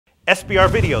SBR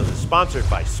Videos is sponsored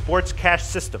by Sports Cash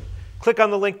System. Click on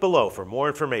the link below for more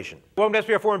information. Welcome to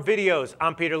SBR Forum Videos.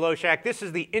 I'm Peter Loshak. This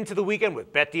is the Into the Weekend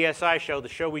with BetDSI show, the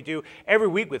show we do every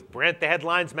week with Brent, the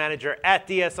headlines manager at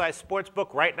DSI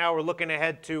Sportsbook. Right now we're looking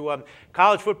ahead to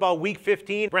college football week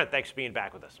 15. Brent, thanks for being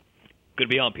back with us. Good to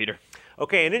be on, Peter.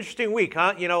 Okay, an interesting week,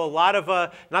 huh? You know, a lot of,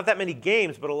 not that many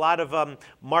games, but a lot of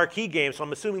marquee games. So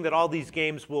I'm assuming that all these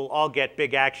games will all get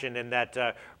big action and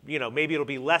that, you know, maybe it'll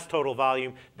be less total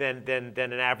volume than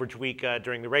an average week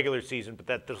during the regular season, but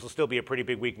that this will still be a pretty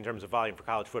big week in terms of volume for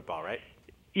college football, right?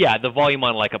 Yeah, the volume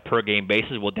on like a per game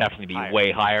basis will definitely be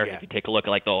way higher. Yeah. If you take a look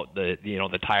at like the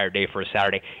entire day for a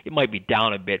Saturday, it might be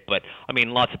down a bit, but I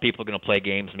mean, lots of people are going to play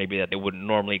games maybe that they wouldn't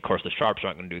normally. Of course, the sharps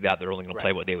aren't going to do that; they're only going to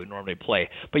play what they would normally play.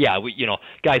 But yeah,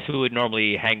 guys who would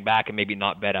normally hang back and maybe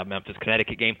not bet a Memphis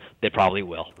Connecticut game, they probably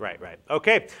will. Right.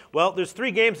 Okay. Well, there's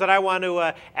three games that I want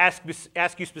to ask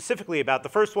you specifically about. The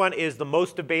first one is the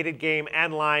most debated game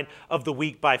and line of the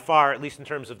week by far, at least in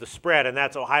terms of the spread, and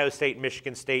that's Ohio State,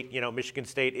 Michigan State. You know, Michigan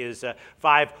State is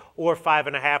 5 or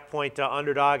 5.5 point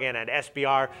underdog, and at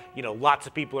SBR, you know, lots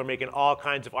of people are making all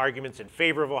kinds of arguments in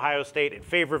favor of Ohio State, in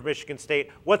favor of Michigan State.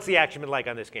 What's the action been like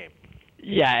on this game?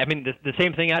 Yeah, I mean, the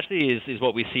same thing actually is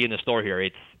what we see in the store here.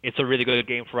 It's a really good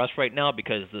game for us right now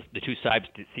because the two sides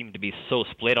seem to be so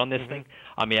split on this thing.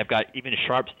 I mean, I've got even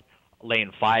sharps laying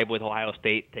 5 with Ohio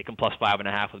State, taking plus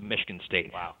 5.5 with Michigan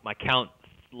State. Wow. My count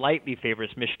slightly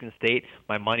favors Michigan State.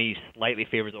 My money slightly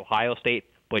favors Ohio State.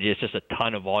 But it's just a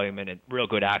ton of volume and real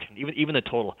good action. Even the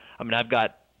total. I mean, I've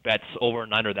got bets over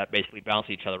and under that basically bounce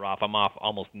each other off. I'm off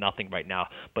almost nothing right now,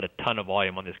 but a ton of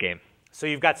volume on this game. So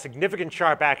you've got significant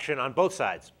sharp action on both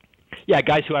sides. Yeah,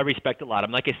 guys who I respect a lot. I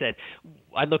mean, like I said,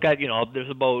 I look at, there's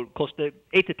about close to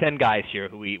 8 to 10 guys here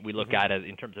who we look at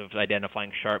in terms of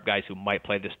identifying sharp guys who might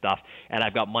play this stuff. And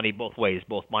I've got money both ways,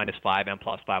 both -5 and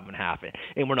plus 5.5.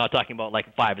 And we're not talking about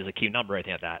like 5 is a key number or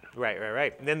anything like that.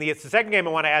 Right. And then the second game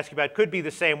I want to ask you about could be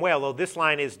the same way, although this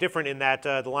line is different in that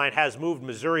the line has moved.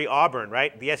 Missouri-Auburn,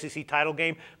 right? The SEC title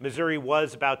game. Missouri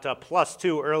was about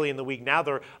 +2 early in the week. Now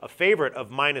they're a favorite of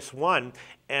 -1.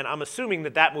 And I'm assuming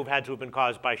that move had to have been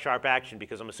caused by sharp action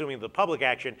because I'm assuming the public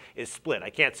action is split. I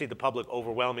can't see the public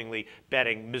overwhelmingly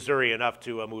betting Missouri enough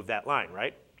to move that line,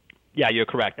 right? Yeah, you're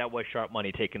correct. That was sharp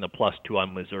money taking the +2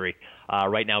 on Missouri.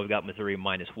 Right now we've got Missouri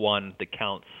 -1. The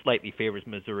count slightly favors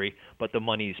Missouri, but the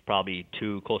money's probably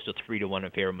close to 3 to 1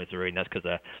 in favor of Missouri, and that's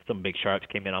because some big sharps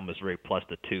came in on Missouri plus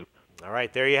the 2. All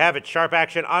right, there you have it, sharp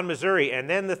action on Missouri. And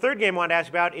then the third game I want to ask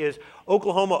about is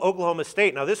Oklahoma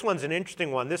State. Now, this one's an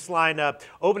interesting one. This line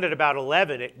opened at about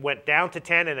 11. It went down to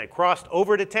 10, and it crossed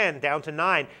over to 10, down to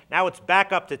 9. Now it's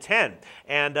back up to 10.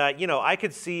 And, I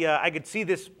could see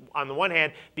this, on the one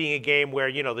hand, being a game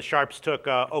where, the Sharps took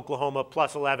Oklahoma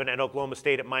 +11 and Oklahoma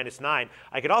State at -9.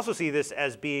 I could also see this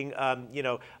as being,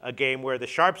 a game where the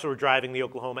Sharps were driving the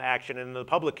Oklahoma action and the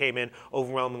public came in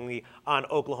overwhelmingly on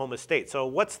Oklahoma State. So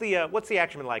what's the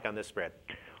action been like on this spread?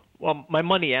 Well, my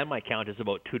money and my count is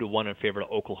about 2 to 1 in favor of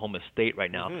Oklahoma State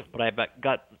right now, but I've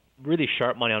got really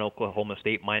sharp money on Oklahoma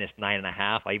State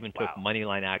 -9.5. I even took money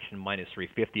line action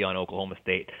 -350 on Oklahoma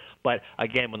State. But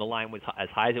again, when the line was as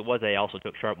high as it was, I also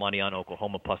took sharp money on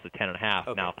Oklahoma plus the 10.5.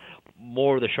 Okay. Now,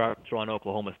 more of the sharps are on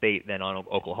Oklahoma State than on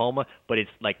Oklahoma, but it's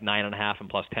like 9.5 and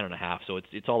plus 10.5. So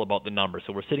it's all about the numbers.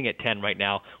 So we're sitting at 10 right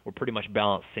now. We're pretty much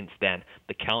balanced since then.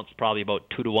 The count's probably about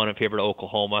 2 to 1 in favor of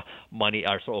Oklahoma.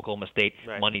 Oklahoma State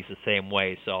money's the same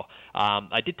way. So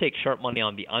I did take sharp money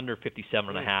on the under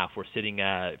 57.5. We're sitting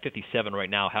at 57 right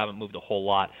now. Haven't moved a whole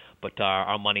lot, but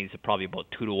our money's probably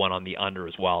about 2 to 1 on the under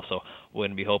as well. So we're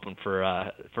going to be hoping for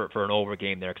an over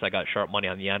game there because I got sharp money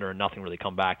on the under and nothing really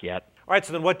come back yet. All right,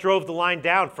 so then what drove the line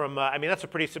down from, that's a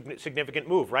pretty significant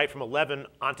move, right? From 11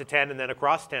 onto 10 and then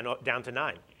across 10 down to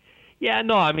 9. Yeah,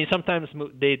 no, I mean, sometimes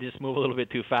they just move a little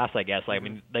bit too fast, I guess. Like, I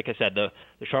mean, like I said, the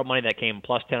sharp money that came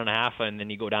plus 10.5 and then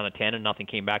you go down to 10 and nothing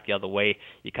came back the other way,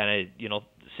 you kind of,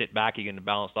 sit back, you can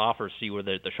balance off or see where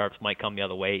the sharps might come the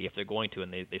other way if they're going to,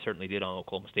 and they certainly did on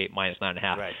Oklahoma State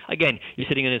 -9.5. Right. Again, you're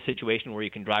sitting in a situation where you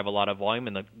can drive a lot of volume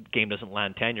and the game doesn't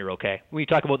land 10, you're okay. When you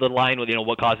talk about the line with,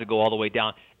 what caused it to go all the way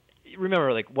down,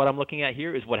 remember, like, what I'm looking at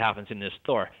here is what happens in this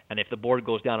store. And if the board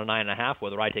goes down to 9.5,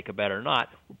 whether I take a bet or not,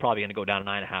 we're probably going to go down to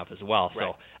 9.5 as well. Right.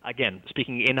 So, again,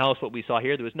 speaking in-house, what we saw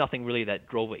here, there was nothing really that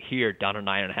drove it here down to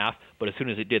 9.5. But as soon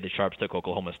as it did, the Sharps took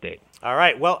Oklahoma State. All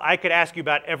right. Well, I could ask you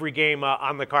about every game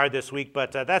on the card this week,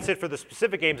 but that's it for the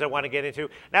specific games I want to get into.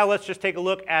 Now let's just take a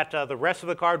look at the rest of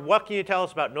the card. What can you tell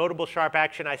us about notable sharp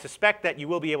action? I suspect that you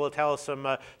will be able to tell us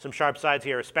some sharp sides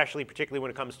here, particularly when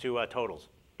it comes to totals.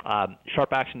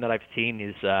 Sharp action that I've seen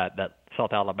is that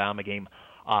South Alabama game.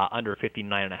 Under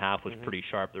 59.5 was pretty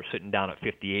sharp. They're sitting down at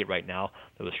 58 right now.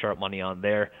 There was sharp money on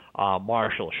there.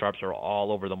 Marshall, sharps are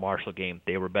all over the Marshall game.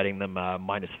 They were betting them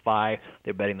 -5.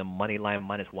 They're betting them money line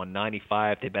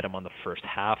 -195. They bet them on the first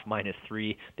half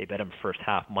 -3. They bet them first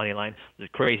half money line. There's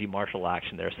crazy Marshall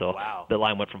action there. So the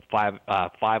line went from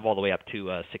 5 all the way up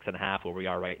to 6.5, where we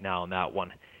are right now on that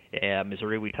one.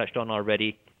 Missouri we touched on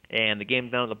already. And the game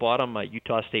down at the bottom,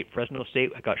 Utah State, Fresno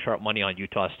State, I got sharp money on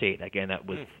Utah State. Again, that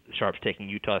was sharps taking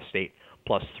Utah State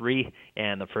 +3,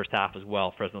 and the first half as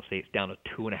well. Fresno State's down to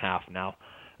 2.5 now.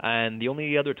 And the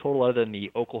only other total other than the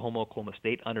Oklahoma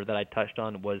State under that I touched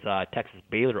on was Texas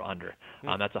Baylor under.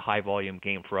 That's a high-volume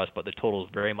game for us, but the total is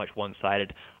very much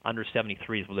one-sided. Under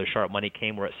 73 is where the sharp money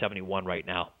came. We're at 71 right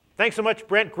now. Thanks so much,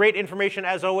 Brent. Great information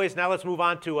as always. Now let's move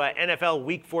on to NFL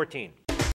Week 14.